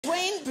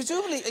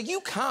presumably,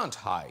 you can't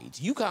hide.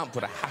 You can't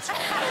put a hat on.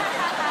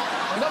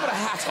 You can't put a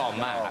hat on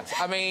that.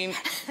 I mean,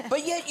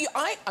 but yet,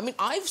 I mean,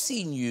 I've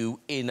seen you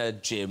in a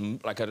gym,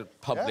 like a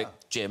public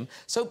gym.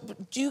 So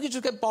do you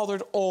just get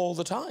bothered all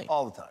the time?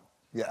 All the time,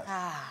 yes.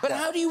 But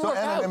how do you work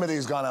out? So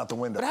anonymity's gone out the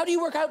window. But how do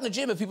you work out in the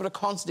gym if people are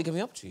constantly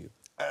coming up to you?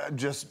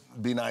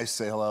 Just be nice,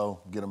 say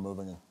hello, get them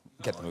moving.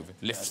 Get them moving.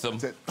 Lift them.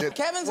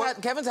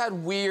 Kevin's had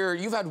weird...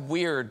 You've had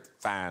weird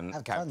fan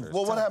encounters.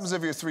 Well, what happens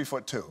if you're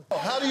 5'2"?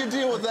 How do you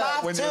deal with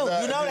that when you're that?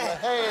 5'2", you know that.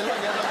 Hey, look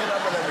at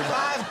up at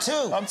everybody.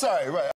 5'2". I'm sorry, right.